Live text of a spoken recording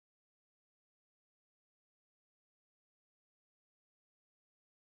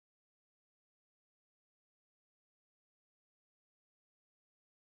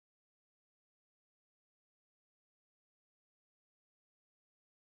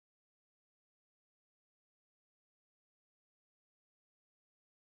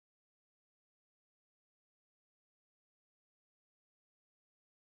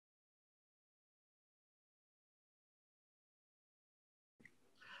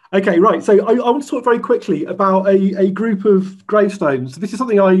Okay, right. So I want to talk very quickly about a group of gravestones. So this is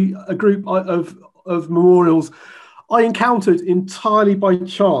something a group of memorials I encountered entirely by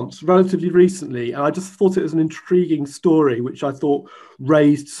chance relatively recently, and I just thought it was an intriguing story, which I thought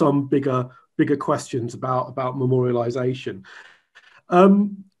raised some bigger questions about memorialization.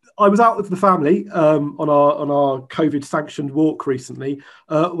 Um, I was out with the family on our COVID sanctioned walk recently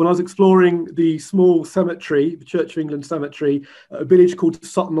when I was exploring the small cemetery, the Church of England cemetery, a village called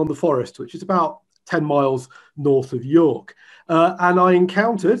Sutton-on-the-Forest, which is about 10 miles north of York. And I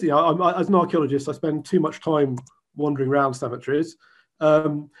encountered, as an archaeologist, I spend too much time wandering around cemeteries.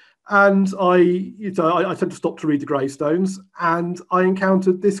 And I tend to stop to read the gravestones, and I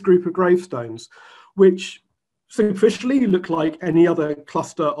encountered this group of gravestones, which superficially look like any other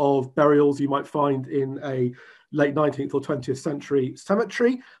cluster of burials you might find in a late 19th or 20th century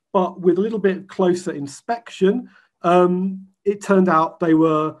cemetery, but with a little bit closer inspection, it turned out they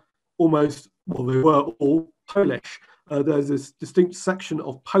were all Polish. There's this distinct section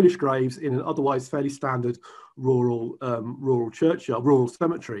of Polish graves in an otherwise fairly standard rural churchyard, rural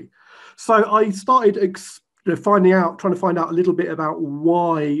cemetery. So I started trying to find out a little bit about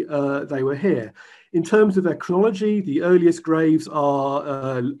why they were here. In terms of their chronology, the earliest graves are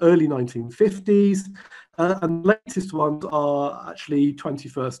early 1950s, and the latest ones are actually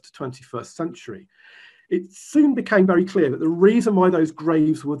 21st century. It soon became very clear that the reason why those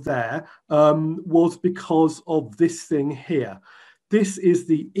graves were there was because of this thing here. This is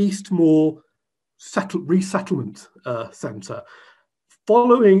the Eastmoor resettlement centre.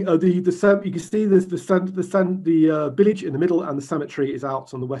 Following you can see there's the village in the middle, and the cemetery is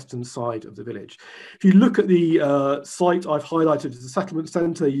out on the western side of the village. If you look at the site I've highlighted as the settlement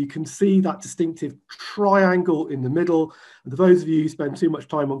centre, you can see that distinctive triangle in the middle. And for those of you who spend too much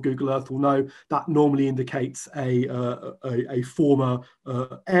time on Google Earth will know that normally indicates a former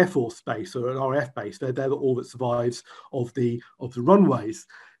Air Force base or an RAF base. They're all that survives of the runways.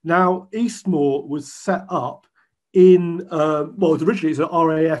 Now, Eastmoor was set up originally it's an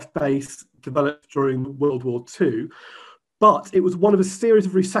RAF base developed during World War II, but it was one of a series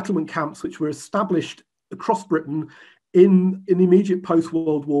of resettlement camps which were established across Britain in the immediate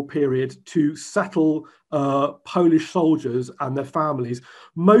post-World War period to settle Polish soldiers and their families,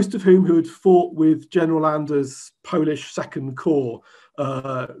 most of whom who had fought with General Lander's Polish Second Corps.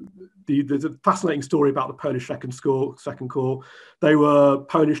 There's a fascinating story about the Polish Second Corps. They were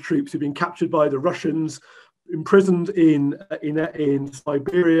Polish troops who'd been captured by the Russians, imprisoned in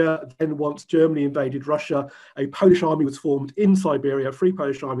Siberia. Then once Germany invaded Russia, a Polish army was formed in Siberia, a free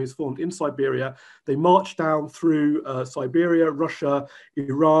Polish army was formed in Siberia. They marched down through Siberia, Russia,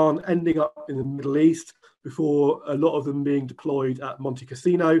 Iran, ending up in the Middle East, before a lot of them being deployed at Monte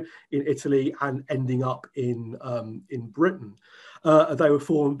Cassino in Italy and ending up in Britain. They were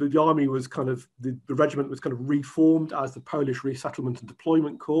formed, the army was the regiment was kind of reformed as the Polish Resettlement and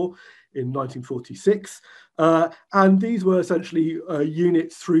Deployment Corps in 1946. And these were essentially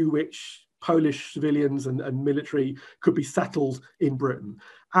units through which Polish civilians and military could be settled in Britain.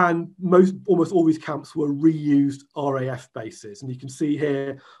 And almost all these camps were reused RAF bases. And you can see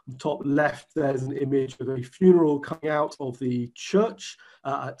here on the top left, there's an image of a funeral coming out of the church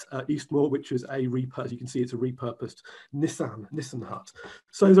at Eastmoor, which is you can see it's a repurposed Nissan hut.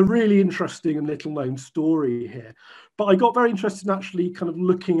 So there's a really interesting and little known story here. But I got very interested in actually kind of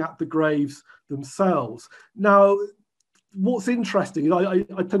looking at the graves themselves. Now, what's interesting is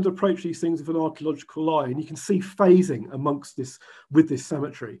I tend to approach these things with an archaeological eye, and you can see phasing amongst with this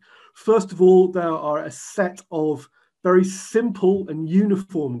cemetery. First of all, there are a set of very simple and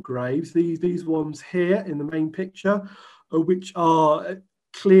uniform graves. These ones here in the main picture, which are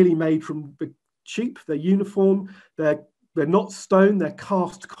clearly made from the cheap. They're uniform. They're not stone. They're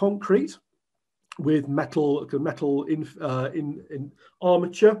cast concrete with metal in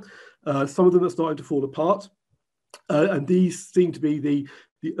armature. Some of them are starting to fall apart. And these seem to be the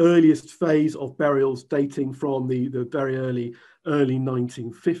earliest phase of burials dating from the very early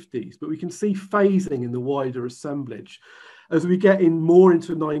 1950s. But we can see phasing in the wider assemblage. As we get more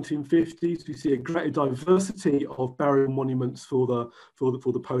into the 1950s, we see a greater diversity of burial monuments for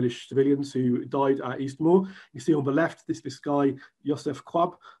the Polish civilians who died at Eastmoor. You see on the left this guy Józef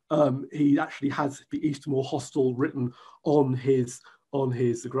Kłab. He actually has the Eastmoor Hostel written on his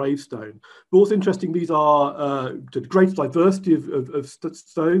gravestone. But what's interesting, these are the great diversity of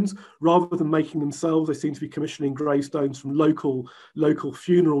stones. Rather than making themselves, they seem to be commissioning gravestones from local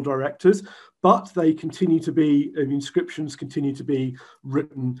funeral directors, but they continue to be, inscriptions continue to be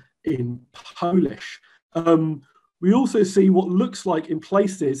written in Polish. We also see what looks like in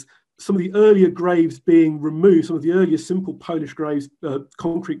places some of the earlier graves being removed, some of the earlier simple Polish graves,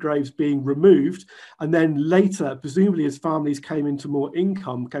 concrete graves being removed, and then later, presumably as families came into more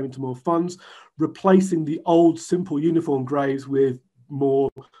income, came into more funds, replacing the old simple uniform graves with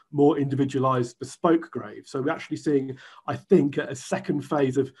more individualized bespoke graves. So we're actually seeing, I think, a second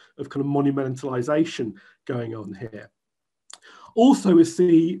phase of kind of monumentalization going on here. Also, we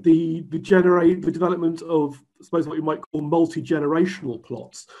see the development of, I suppose, what you might call multi-generational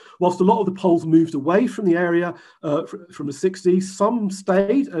plots. Whilst a lot of the Poles moved away from the area from the 60s, some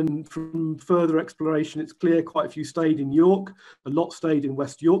stayed, and from further exploration, it's clear quite a few stayed in York, a lot stayed in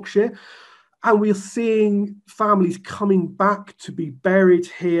West Yorkshire. And we're seeing families coming back to be buried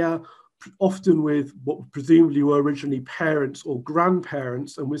here, often with what presumably were originally parents or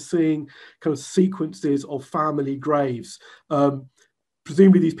grandparents, and we're seeing kind of sequences of family graves.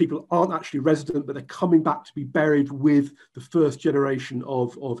 Presumably these people aren't actually resident, but they're coming back to be buried with the first generation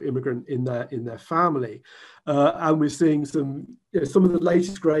of immigrant in their family. And we're seeing some of the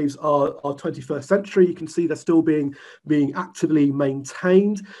latest graves are 21st century. You can see they're still being actively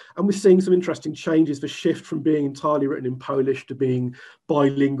maintained. And we're seeing some interesting changes, the shift from being entirely written in Polish to being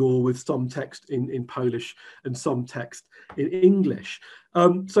bilingual with some text in Polish and some text in English.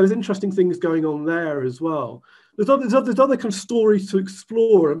 So there's interesting things going on there as well. There's other kind of stories to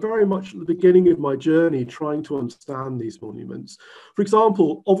explore, and very much at the beginning of my journey trying to understand these monuments. For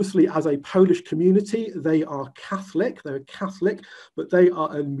example, obviously as a Polish community, they are Catholic, but they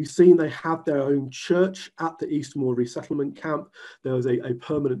are, and we've seen they have their own church at the Eastmoor resettlement camp. There was a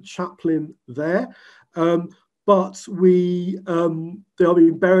permanent chaplain there. But they are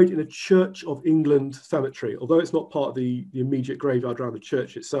being buried in a Church of England cemetery. Although it's not part of the immediate graveyard around the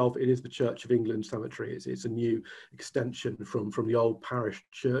church itself, it is the Church of England cemetery. It's a new extension from the old parish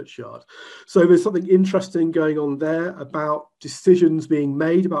churchyard. So there's something interesting going on there about decisions being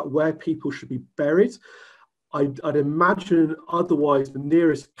made about where people should be buried. I'd imagine otherwise the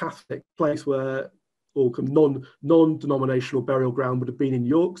nearest Catholic place where, or non-denominational burial ground would have been in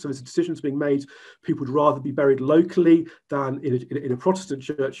York. So there's decisions being made. People would rather be buried locally than in a Protestant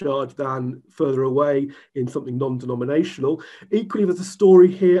churchyard than further away in something non-denominational. Equally, there's a story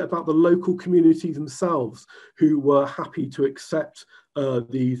here about the local community themselves who were happy to accept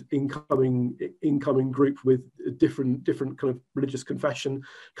these incoming group with a different kind of religious confession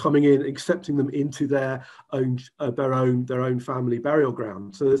coming in, accepting them into their own family burial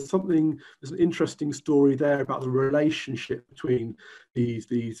ground. So there's an interesting story there about the relationship between these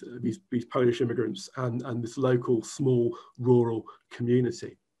Polish immigrants and this local small rural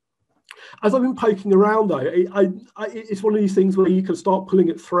community. As I've been poking around, though, it's one of these things where you can start pulling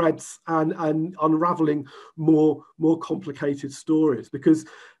at threads and unraveling more complicated stories, because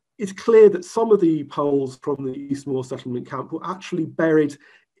it's clear that some of the Poles from the Eastmoor settlement camp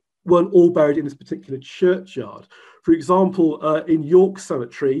weren't all buried in this particular churchyard. For example, in York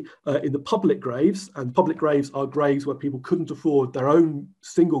Cemetery, in the public graves, and public graves are graves where people couldn't afford their own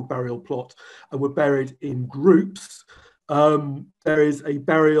single burial plot and were buried in groups. There is a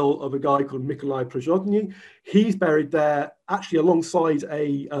burial of a guy called Mikołaj Przewodni. He's buried there actually alongside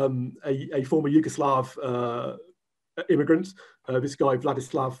a former Yugoslav immigrant, this guy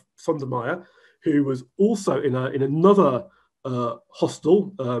Vladislav Sondermeyer, who was also in another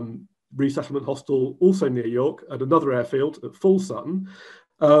hostel, resettlement hostel, also near York, at another airfield at Full Sutton.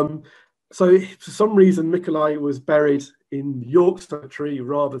 So for some reason, Mikołaj was buried in York Cemetery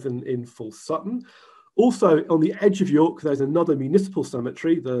rather than in Full Sutton. Also, on the edge of York, there's another municipal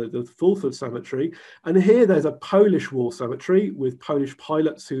cemetery, the Fulford Cemetery. And here there's a Polish war cemetery with Polish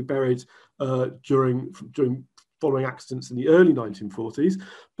pilots who buried during following accidents in the early 1940s,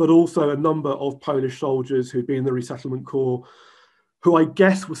 but also a number of Polish soldiers who'd been in the resettlement corps, who I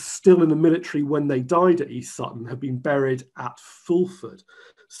guess was still in the military when they died at East Sutton, have been buried at Fulford.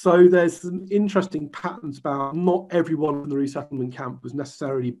 So there's some interesting patterns about not everyone in the resettlement camp was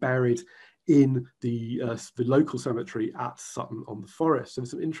necessarily buried in the local cemetery at Sutton-on-the-Forest. So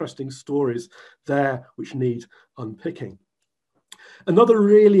there's some interesting stories there which need unpicking. Another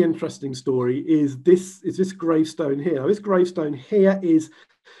really interesting story is this gravestone here. Now, this gravestone here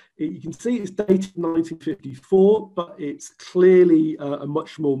you can see it's dated 1954, but it's clearly a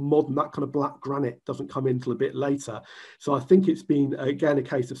much more modern, that kind of black granite doesn't come in until a bit later. So I think it's been, again, a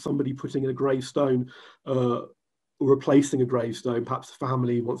case of somebody putting in a gravestone or replacing a gravestone, perhaps a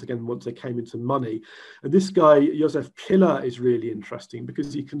family, once they came into money. And this guy, Józef Piller, is really interesting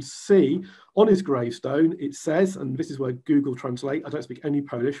because you can see on his gravestone, it says, and this is where Google Translate, I don't speak any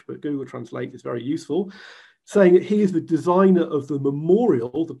Polish, but Google Translate is very useful, saying that he is the designer of the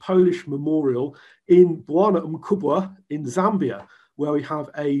memorial, the Polish memorial in Bwana Mkubwa in Zambia, where we have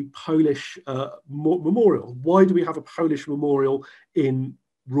a Polish memorial. Why do we have a Polish memorial in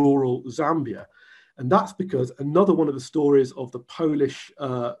rural Zambia? And that's because another one of the stories of the Polish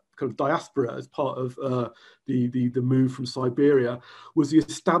kind of diaspora as part of the move from Siberia was the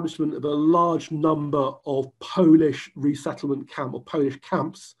establishment of a large number of Polish resettlement camp or Polish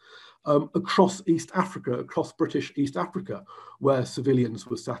camps across East Africa, across British East Africa, where civilians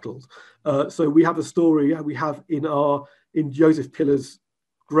were settled. So we have a story we have in Joseph Pillar's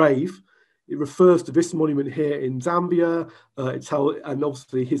grave. It refers to this monument here in Zambia. And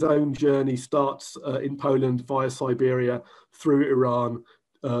obviously his own journey starts in Poland via Siberia through Iran,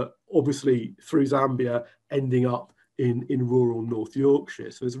 obviously through Zambia, ending up in rural North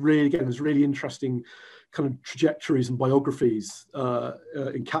Yorkshire. So there's really interesting kind of trajectories and biographies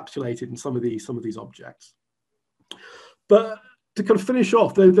encapsulated in some of these objects. But to kind of finish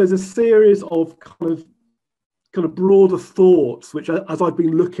off, there's a series of kind of broader thoughts, which, as I've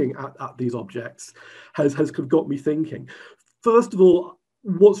been looking at these objects, has kind of got me thinking. First of all,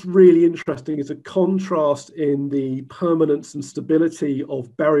 what's really interesting is a contrast in the permanence and stability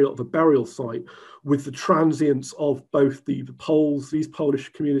of the burial site with the transience of both these Polish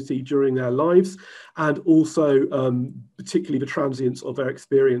community during their lives, and also particularly the transience of their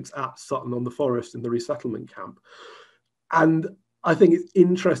experience at Sutton-on-the-Forest in the resettlement camp. And I think it's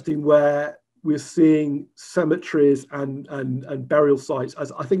interesting where we're seeing cemeteries and burial sites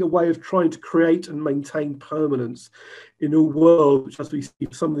as, I think, a way of trying to create and maintain permanence in a world which, as we see,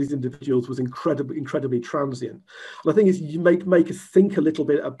 some of these individuals was incredibly transient. And I think you make us think a little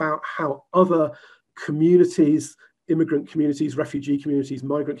bit about how other communities, immigrant communities, refugee communities,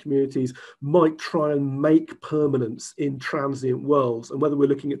 migrant communities, might try and make permanence in transient worlds, and whether we're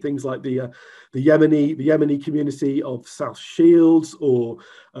looking at things like the Yemeni community of South Shields, or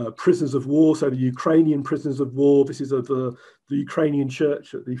prisoners of war, so the Ukrainian prisoners of war. This is of the Ukrainian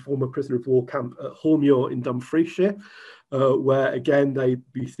church at the former prisoner of war camp at Holmio in Dumfriesshire, where again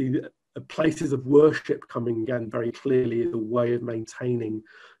we see places of worship coming again very clearly as a way of maintaining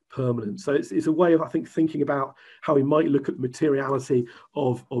permanence. So it's a way of, I think, thinking about how we might look at the materiality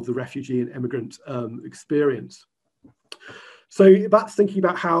of the refugee and immigrant experience. So that's thinking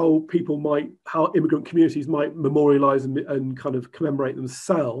about how immigrant communities might memorialize and kind of commemorate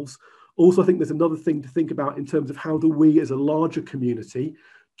themselves. Also, I think there's another thing to think about in terms of how do we as a larger community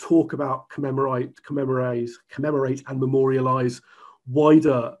talk about, commemorate and memorialize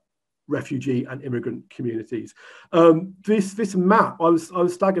wider refugee and immigrant communities. This map, I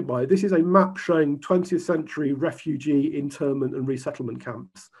was staggered by it. This is a map showing 20th century refugee internment and resettlement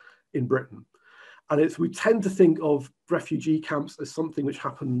camps in Britain. And we tend to think of refugee camps as something which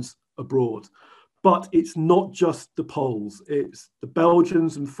happens abroad. But it's not just the Poles, it's the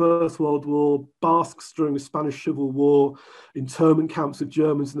Belgians in the First World War, Basques during the Spanish Civil War, internment camps of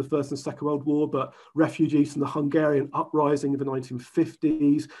Germans in the First and Second World War, but refugees from the Hungarian uprising of the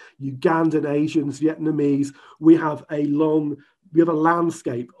 1950s, Ugandan, Asians, Vietnamese. We have a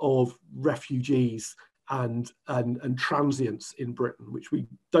landscape of refugees and transients in Britain, which we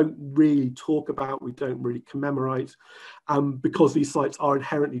don't really talk about, we don't really commemorate, because these sites are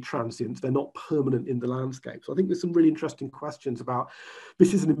inherently transient, they're not permanent in the landscape. So I think there's some really interesting questions about,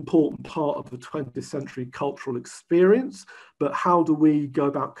 this is an important part of the 20th century cultural experience, but how do we go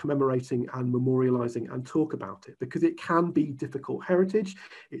about commemorating and memorializing and talk about it? Because it can be difficult heritage,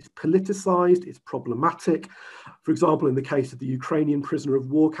 it's politicized, it's problematic. For example, in the case of the Ukrainian prisoner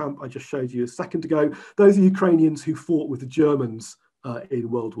of war camp I just showed you a second ago, those are Ukrainians who fought with the Germans in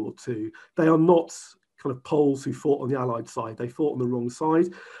World War II. They are not kind of Poles who fought on the Allied side. They fought on the wrong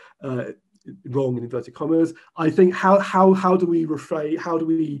side, wrong in inverted commas. I think how do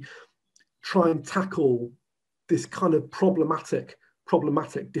we try and tackle this kind of problematic,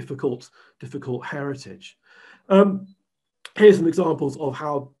 difficult heritage? Here's some examples of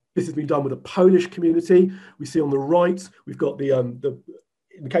how this has been done with a Polish community. We see on the right, we've got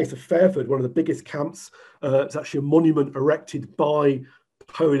in the case of Fairford, one of the biggest camps. It's actually a monument erected by the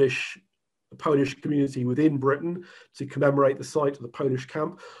Polish community within Britain to commemorate the site of the Polish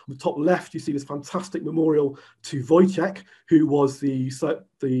camp. On the top left, you see this fantastic memorial to Wojciech, who was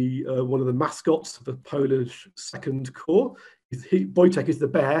one of the mascots of the Polish Second Corps. Wojciech is the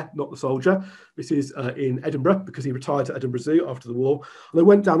bear, not the soldier. This is in Edinburgh, because he retired to Edinburgh Zoo after the war. And I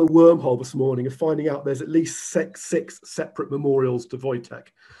went down a wormhole this morning of finding out there's at least six separate memorials to Wojciech.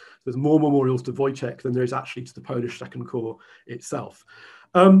 There's more memorials to Wojciech than there is actually to the Polish Second Corps itself.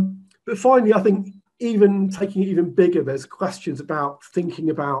 But finally, I think taking it even bigger, there's questions about thinking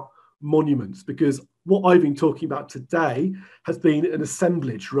about monuments, because what I've been talking about today has been an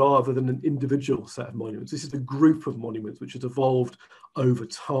assemblage rather than an individual set of monuments. This is a group of monuments which has evolved over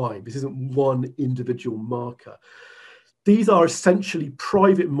time. This isn't one individual marker. These are essentially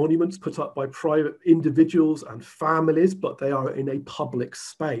private monuments put up by private individuals and families, but they are in a public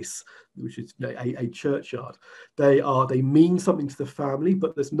space, which is a churchyard. They mean something to the family,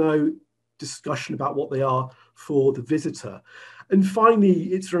 but there's no discussion about what they are for the visitor. And finally,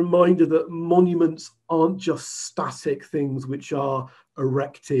 it's a reminder that monuments aren't just static things which are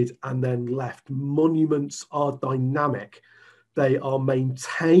erected and then left. Monuments are dynamic. They are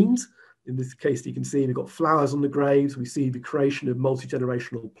maintained. In this case, you can see we've got flowers on the graves. We see the creation of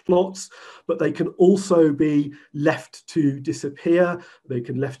multi-generational plots, but they can also be left to disappear. They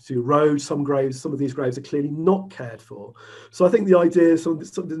can left to erode. Some of these graves are clearly not cared for. So I think the idea,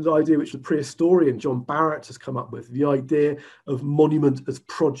 the idea which the prehistorian John Barrett has come up with, the idea of monument as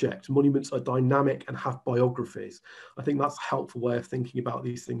project. Monuments are dynamic and have biographies. I think that's a helpful way of thinking about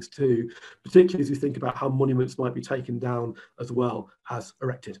these things too, particularly as we think about how monuments might be taken down as well as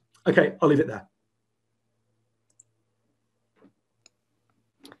erected. Okay, I'll leave it there.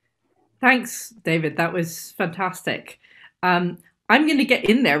 Thanks, David. That was fantastic. I'm going to get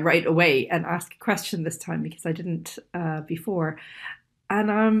in there right away and ask a question this time because I didn't before.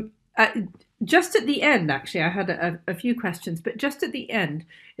 And just at the end, actually, I had a few questions, but just at the end,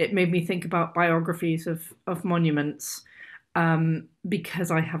 it made me think about biographies of monuments because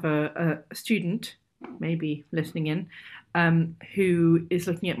I have a student, maybe listening in, who is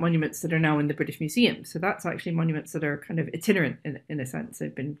looking at monuments that are now in the British Museum. So that's actually monuments that are kind of itinerant in a sense.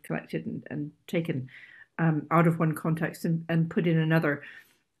 They've been collected and taken out of one context and put in another.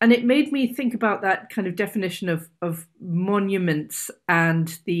 And it made me think about that kind of definition of monuments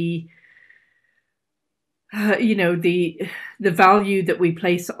and the value that we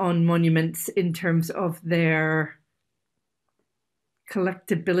place on monuments in terms of their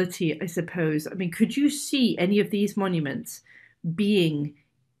collectability, I suppose. I mean, could you see any of these monuments being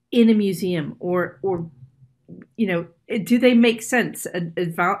in a museum or do they make sense?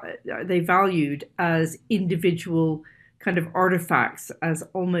 Are they valued as individual kind of artifacts, as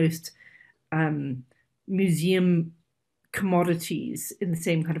almost museum commodities in the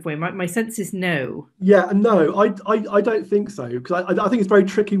same kind of way? My sense is no. Yeah, no, I don't think so, because I think it's very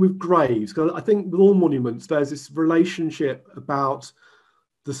tricky with graves, because I think with all monuments there's this relationship about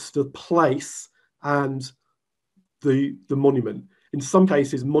the place and the monument. In some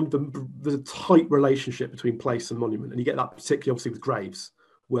cases, there's a tight relationship between place and monument, and you get that particularly obviously with graves,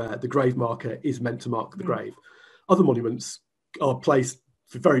 where the grave marker is meant to mark the grave. Other monuments are placed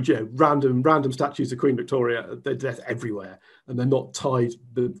for very random statues of Queen Victoria. They're everywhere, and they're not tied.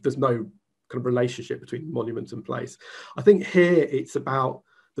 There's no kind of relationship between monument and place. I think here it's about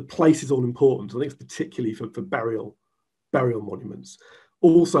the place is all important. I think it's particularly for burial monuments.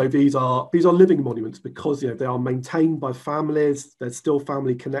 Also, these are living monuments because they are maintained by families. There's still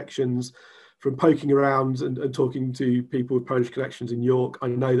family connections. From poking around and talking to people with Polish connections in York, I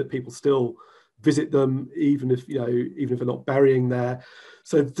know that people still visit them, even if they're not burying there.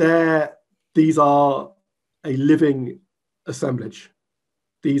 So these are a living assemblage.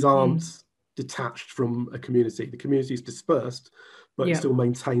 These aren't detached from a community. The community is dispersed, but it still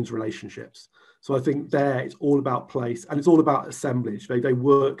maintains relationships. So I think it's all about place, and it's all about assemblage. They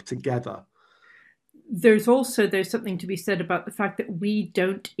work together. There's something to be said about the fact that we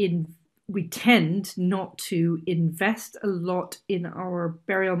tend not to invest a lot in our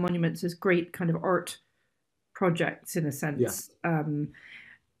burial monuments as great kind of art projects, in a sense,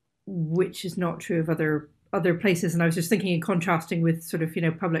 which is not true of other places. And I was just thinking and contrasting with sort of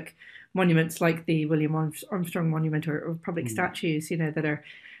public monuments like the William Armstrong Monument or public statues, that are.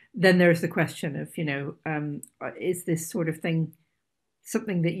 Then there's the question of, is this sort of thing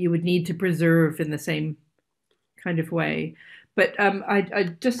something that you would need to preserve in the same kind of way? But I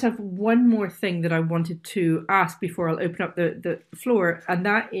just have one more thing that I wanted to ask before I'll open up the floor, and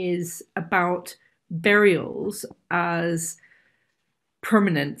that is about burials as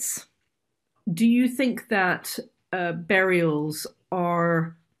permanence. Do you think that burials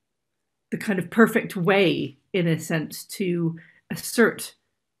are the kind of perfect way, in a sense, to assert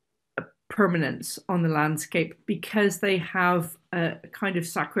permanence on the landscape because they have a kind of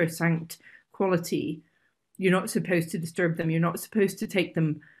sacrosanct quality? You're not supposed to disturb them. You're not supposed to take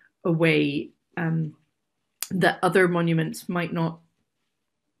them away that other monuments might not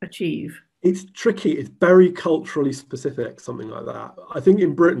achieve. It's tricky. It's very culturally specific, something like that. I think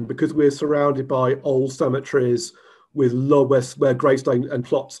in Britain, because we're surrounded by old cemeteries with where gravestone and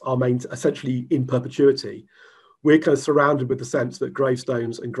plots are essentially in perpetuity, we're kind of surrounded with the sense that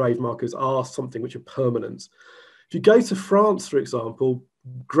gravestones and grave markers are something which are permanent. If you go to France, for example,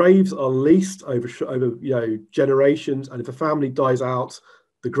 graves are leased over generations, and if a family dies out,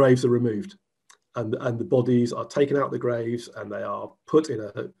 the graves are removed, and the bodies are taken out of the graves and they are put in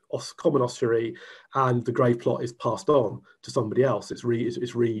a common ossuary, and the grave plot is passed on to somebody else. It's reused,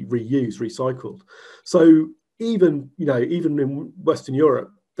 recycled. So even in Western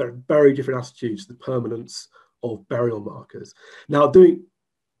Europe, there are very different attitudes to the permanence of burial markers. Now,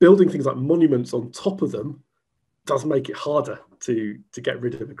 building things like monuments on top of them does make it harder to get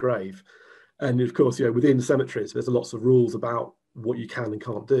rid of a grave. And of course, within cemeteries, there's lots of rules about what you can and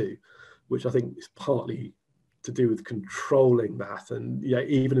can't do, which I think is partly to do with controlling that. And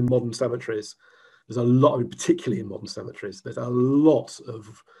even in modern cemeteries, there's a lot, particularly in modern cemeteries, there's a lot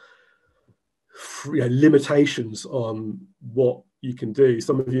of limitations on what you can do.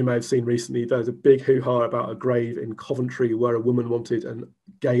 Some of you may have seen recently, there's a big hoo-ha about a grave in Coventry where a woman wanted an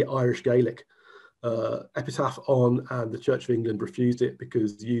Irish Gaelic epitaph on, and the Church of England refused it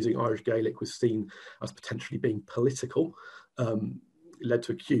because using Irish Gaelic was seen as potentially being political. It led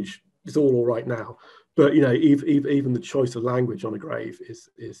to a huge, it's all right now, but even the choice of language on a grave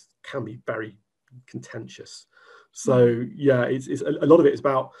can be very contentious. So it's a lot of it is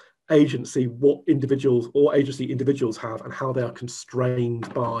about agency, what agency individuals have, and how they are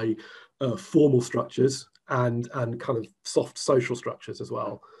constrained by formal structures and kind of soft social structures as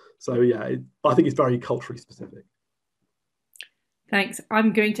well. So I think it's very culturally specific. Thanks.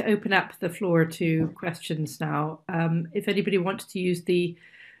 I'm going to open up the floor to questions now. If anybody wants to use the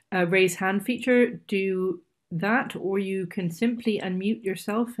raise hand feature, do that, or you can simply unmute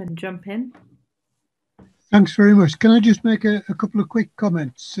yourself and jump in. Thanks very much. Can I just make a couple of quick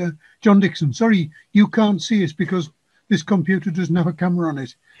comments? John Dixon, sorry, you can't see us because this computer doesn't have a camera on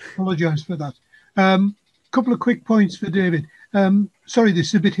it. Apologise for that. Couple of quick points for David. Sorry, this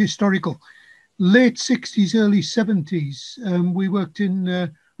is a bit historical. Late 60s, early 70s, we worked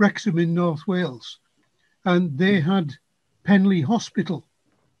in Wrexham in North Wales, and they had Penley Hospital,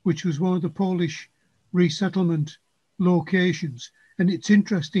 which was one of the Polish resettlement locations. And it's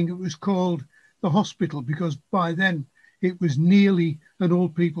interesting, it was called the hospital because by then it was nearly an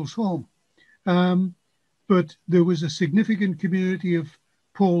old people's home. But there was a significant community of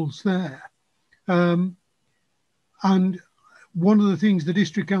Poles there. And one of the things the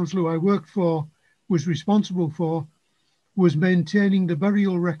district council who I worked for was responsible for was maintaining the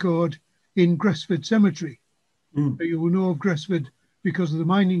burial record in Gresford Cemetery. You will know of Gresford because of the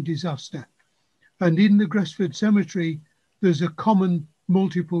mining disaster. And in the Gresford Cemetery, there's a common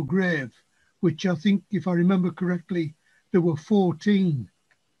multiple grave, which I think, if I remember correctly, there were 14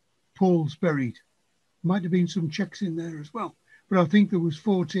 Poles buried. Might have been some Czechs in there as well, but I think there was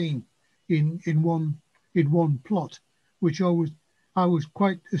 14 in one plot, which I was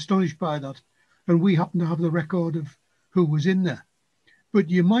quite astonished by that. And we happen to have the record of who was in there. But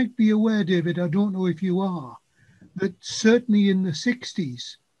you might be aware, David, I don't know if you are, that certainly in the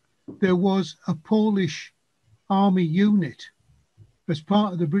 60s, there was a Polish army unit as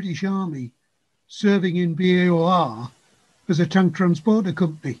part of the British Army serving in BAOR as a tank transporter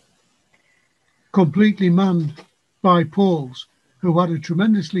company, completely manned by Poles who had a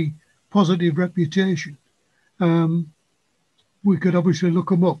tremendously positive reputation. We could obviously look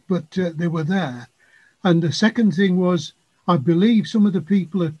them up, but they were there. And the second thing was, I believe some of the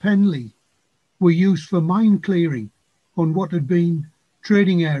people at Penley were used for mine clearing on what had been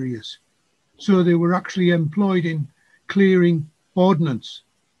trading areas. So they were actually employed in clearing ordnance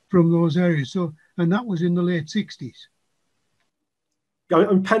from those areas. And that was in the late 60s.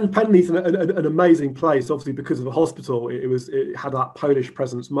 And Penley's an amazing place, obviously, because of the hospital. It had that Polish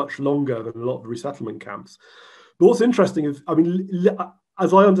presence much longer than a lot of resettlement camps. But what's interesting is, I mean,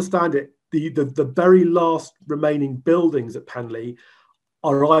 as I understand it, the very last remaining buildings at Penley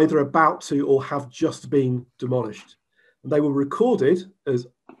are either about to or have just been demolished. And they were recorded as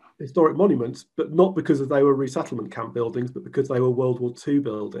historic monuments, but not because they were resettlement camp buildings, but because they were World War II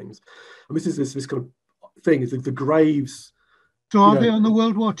buildings. And this is this kind of thing, is the graves. So are they on the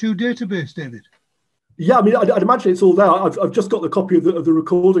World War II database, David? Yeah, I mean, I'd imagine it's all there. I've just got the copy of the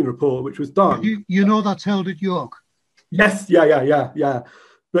recording report, which was done. You know that's held at York? Yes, yeah.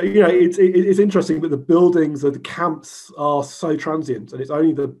 But, it's interesting that the buildings of the camps are so transient, and it's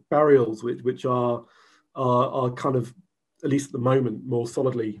only the burials which are kind of, at least at the moment, more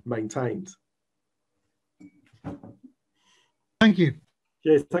solidly maintained. Thank you.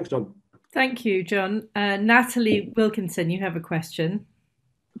 Yes, thanks, John. Thank you, John. Natalie Wilkinson, you have a question.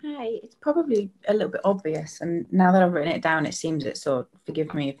 Hi, it's probably a little bit obvious, and now that I've written it down, it seems it, so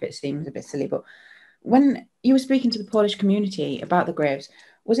forgive me if it seems a bit silly, but when you were speaking to the Polish community about the graves,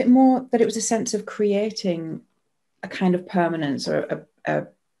 was it more that it was a sense of creating a kind of permanence, or a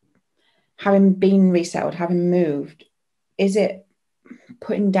having been resettled, having moved? Is it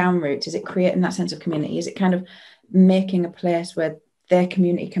putting down roots? Is it creating that sense of community? Is it kind of making a place where their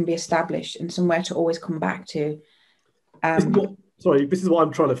community can be established and somewhere to always come back to? This is what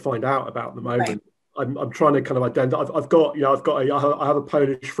I'm trying to find out about at the moment. Right. I'm trying to kind of identify. I have a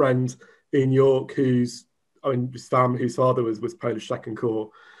Polish friend in York his father was Polish Second Corps,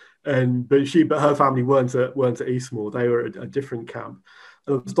 but her family weren't at Eastmoor. They were at a different camp.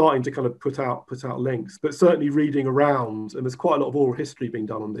 And I'm starting to kind of put out links, but certainly reading around, and there's quite a lot of oral history being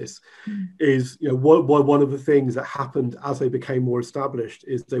done on this, is, you know, one of the things that happened as they became more established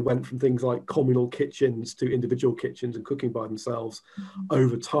is they went from things like communal kitchens to individual kitchens and cooking by themselves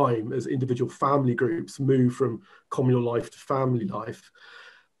over time as individual family groups move from communal life to family life.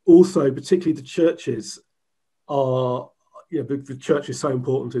 Also, particularly the churches are, you know, the church is so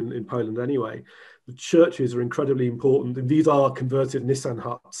important in Poland anyway. The churches are incredibly important, and these are converted Nissan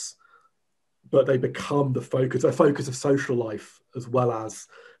huts, but they become a focus of social life, as well as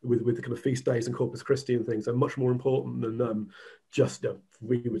with the kind of feast days and Corpus Christi and things. They're much more important than just, you know,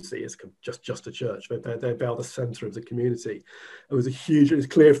 we would see as just a church. They're the centre of the community. It's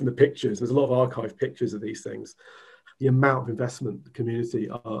clear from the pictures. There's a lot of archive pictures of these things. The amount of investment the community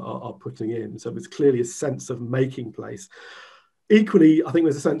are putting in. So there's clearly a sense of making place. Equally, I think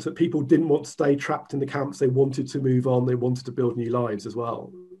there's a sense that people didn't want to stay trapped in the camps. They wanted to move on. They wanted to build new lives as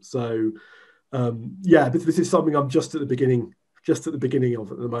well. So, this is something I'm just at the beginning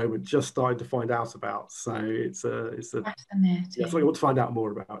of at the moment, just starting to find out about. So it's fascinating. Yeah, something I want to find out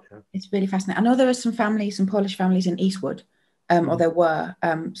more about. Yeah, it's really fascinating. I know there are some Polish families in Eastwood, or there were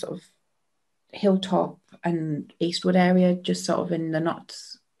sort of Hilltop and Eastwood area, just sort of in the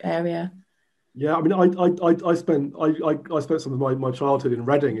Notts area. Yeah, I mean, I spent some of my childhood in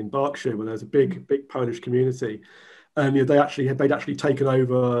Reading in Berkshire, where there's a big Polish community, and, you know, they'd actually taken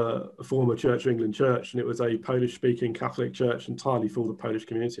over a former Church of England church, and it was a Polish-speaking Catholic church entirely for the Polish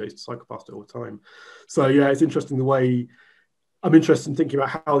community. I used to cycle past it all the time. So yeah, it's interesting I'm interested in thinking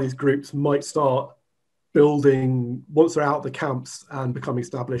about how these groups might start building once they're out of the camps and becoming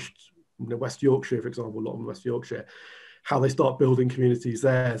established. You know, West Yorkshire, for example, a lot in West Yorkshire. How they start building communities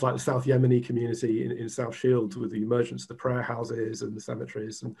there. It's like the South Yemeni community in South Shields, with the emergence of the prayer houses and the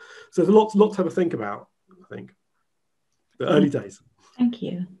cemeteries. And so there's a lot to have a think about, I think. The early days. Thank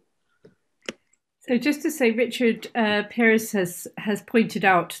you. So just to say, Richard Pearce has pointed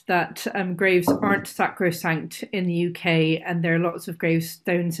out that graves aren't sacrosanct in the UK, and there are lots of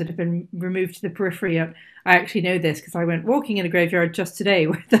gravestones that have been removed to the periphery. I actually know this because I went walking in a graveyard just today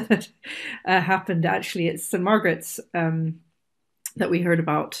where that happened. Actually, it's St Margaret's that we heard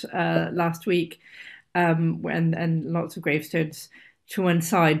about last week, and lots of gravestones to one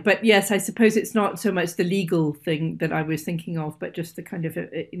side. But yes, I suppose it's not so much the legal thing that I was thinking of, but just the kind of,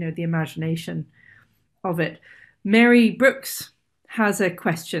 you know, the imagination of it. Mary Brooks has a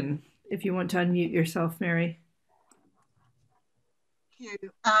question. If you want to unmute yourself, Mary. Thank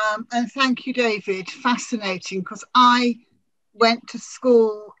you. And thank you, David. Fascinating, because I went to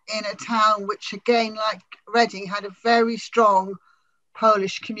school in a town which, again, like Reading, had a very strong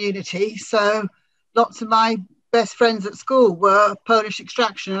Polish community. So lots of my best friends at school were Polish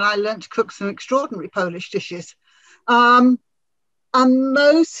extraction, and I learned to cook some extraordinary Polish dishes. And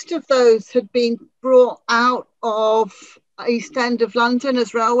most of those had been brought out of East End of London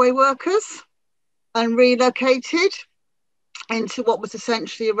as railway workers and relocated into what was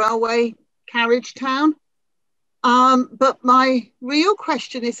essentially a railway carriage town. But my real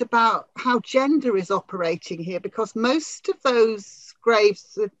question is about how gender is operating here, because most of those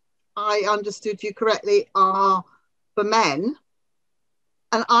graves, if I understood you correctly, are for men.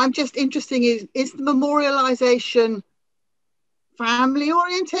 And I'm just interested in, is the memorialization family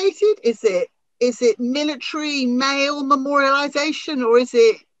orientated? Is it military male memorialization, or is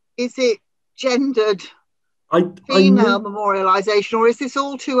it gendered female memorialization, or is this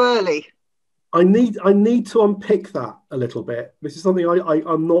all too early? I need to unpick that a little bit. This is something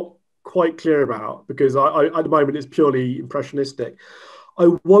I'm not quite clear about, because I at the moment it's purely impressionistic. I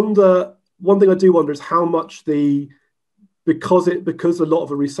wonder, one thing I do wonder is how much because a lot of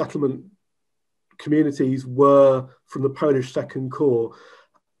the resettlement communities were from the Polish Second Corps,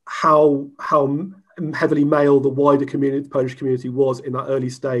 how heavily male the wider community, the Polish community, was in that early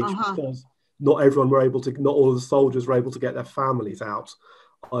stage, because not all of the soldiers were able to get their families out.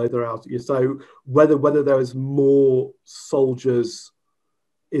 So whether there was more soldiers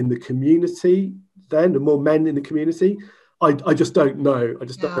in the community then, and more men in the community, I just don't know. I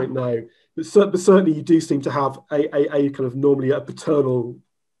just don't know. But certainly you do seem to have a kind of normally a paternal,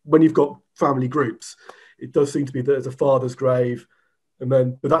 when you've got family groups, it does seem to be that there's a father's grave,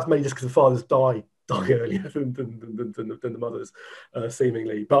 but that's mainly just because the fathers die earlier than the mothers,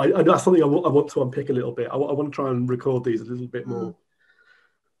 seemingly. But that's something I want to unpick a little bit. I want to try and record these a little bit more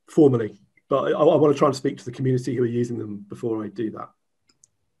formally. But I want to try and speak to the community who are using them before I do that.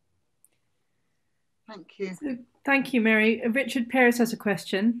 Thank you. So, thank you, Mary. Richard Pearce has a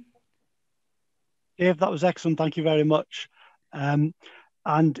question. Dave, that was excellent. Thank you very much. And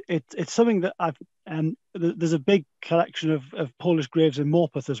it's something that there's a big collection of Polish graves in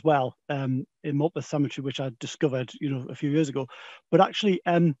Morpeth as well, in Morpeth Cemetery, which I discovered, a few years ago. But actually,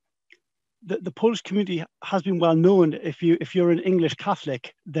 the Polish community has been well known. If you're an English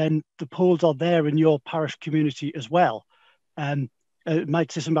Catholic, then the Poles are there in your parish community as well. It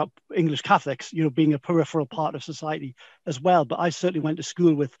might say something about English Catholics, being a peripheral part of society as well. But I certainly went to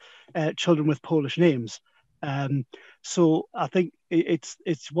school with children with Polish names. So I think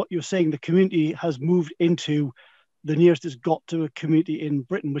it's what you're saying. The community has moved into the nearest it's got to a community in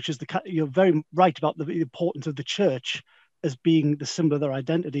Britain, which is you're very right about the importance of the church as being the symbol of their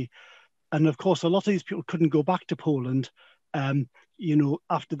identity. And of course, a lot of these people couldn't go back to Poland,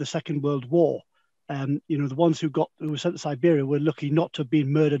 after the Second World War. The ones who were sent to Siberia were lucky not to have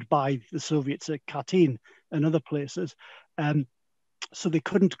been murdered by the Soviets at Katyn and other places. So they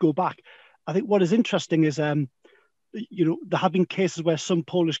couldn't go back. I think what is interesting is, there have been cases where some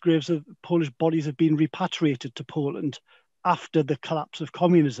Polish bodies have been repatriated to Poland after the collapse of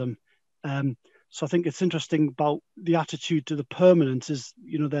communism. So I think it's interesting about the attitude to the permanence is,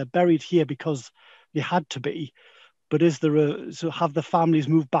 they're buried here because they had to be. But have the families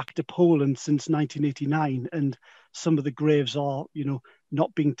moved back to Poland since 1989, and some of the graves are,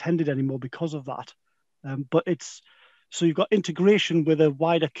 not being tended anymore because of that. But so you've got integration with a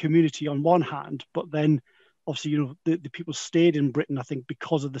wider community on one hand, but then obviously, the people stayed in Britain, I think,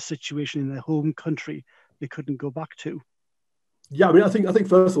 because of the situation in their home country they couldn't go back to. Yeah, I mean, I think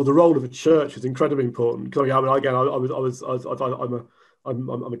first of all, the role of a church is incredibly important. Because I'm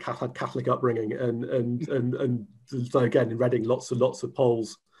a Catholic upbringing, and so again in Reading, lots of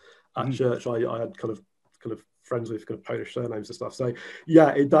Poles at church. I had kind of friends with kind of Polish surnames and stuff. So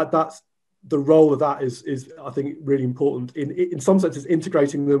yeah, that's the role of that is I think really important. In some senses,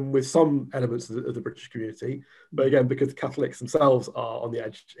 integrating them with some elements of the British community, but again, because the Catholics themselves are on the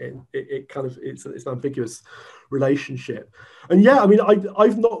edge, it's an ambiguous relationship. And yeah, I mean,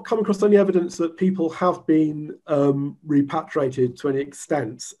 I've not come across any evidence that people have been repatriated to any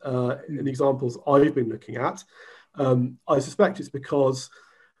extent in the examples I've been looking at. I suspect it's because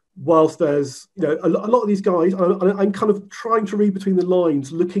whilst there's, a lot of these guys, I'm kind of trying to read between the lines,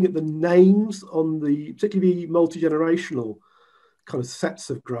 looking at the names on particularly multi-generational kind of sets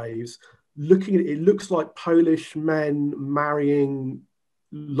of graves, looking at it looks like Polish men marrying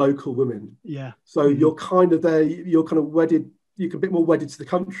local women. Yeah. So you're kind of there, you're kind of wedded, you're a bit more wedded to the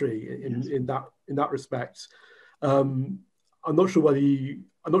country in that respect. I'm not sure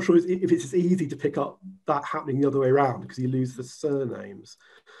if it's as easy to pick up that happening the other way around because you lose the surnames.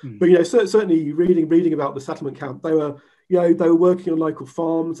 But certainly reading about the settlement camp, they were working on local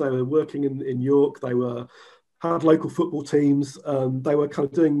farms, they were working in York, they had local football teams, they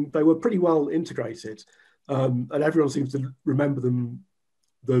were pretty well integrated, and everyone seems to remember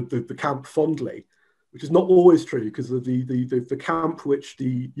the camp fondly, which is not always true because of the camp which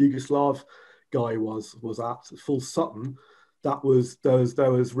the Yugoslav guy was at, Full Sutton. There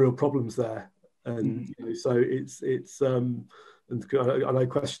was real problems there, and so it's and I know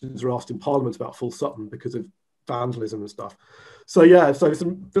questions are asked in Parliament about Full Sutton because of vandalism and stuff. So yeah,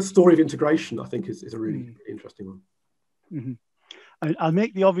 the story of integration I think is a really interesting one. Mm-hmm. I'll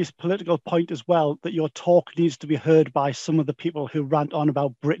make the obvious political point as well that your talk needs to be heard by some of the people who rant on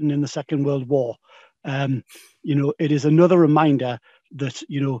about Britain in the Second World War. It is another reminder that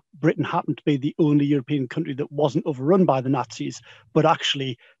Britain happened to be the only European country that wasn't overrun by the Nazis, but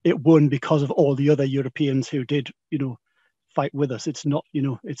actually it won because of all the other Europeans who did fight with us. It's not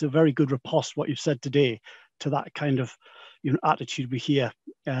it's a very good riposte what you've said today to that kind of attitude we hear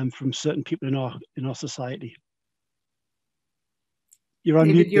from certain people in our society. You're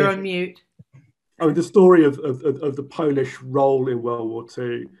on mute. You're on mute. I mean, the story of the Polish role in World War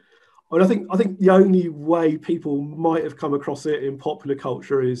II. I mean, I think the only way people might have come across it in popular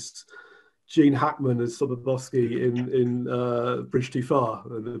culture is Gene Hackman as Sobotowski in Bridge Too Far.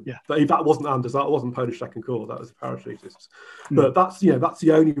 But that wasn't Anders. That wasn't Polish Second Corps. That was parachutists. But that's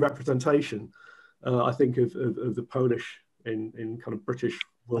the only representation I think of the Polish in kind of British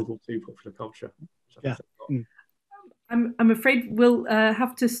World War II popular culture. Yeah. I'm afraid we'll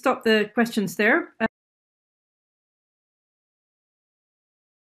have to stop the questions there.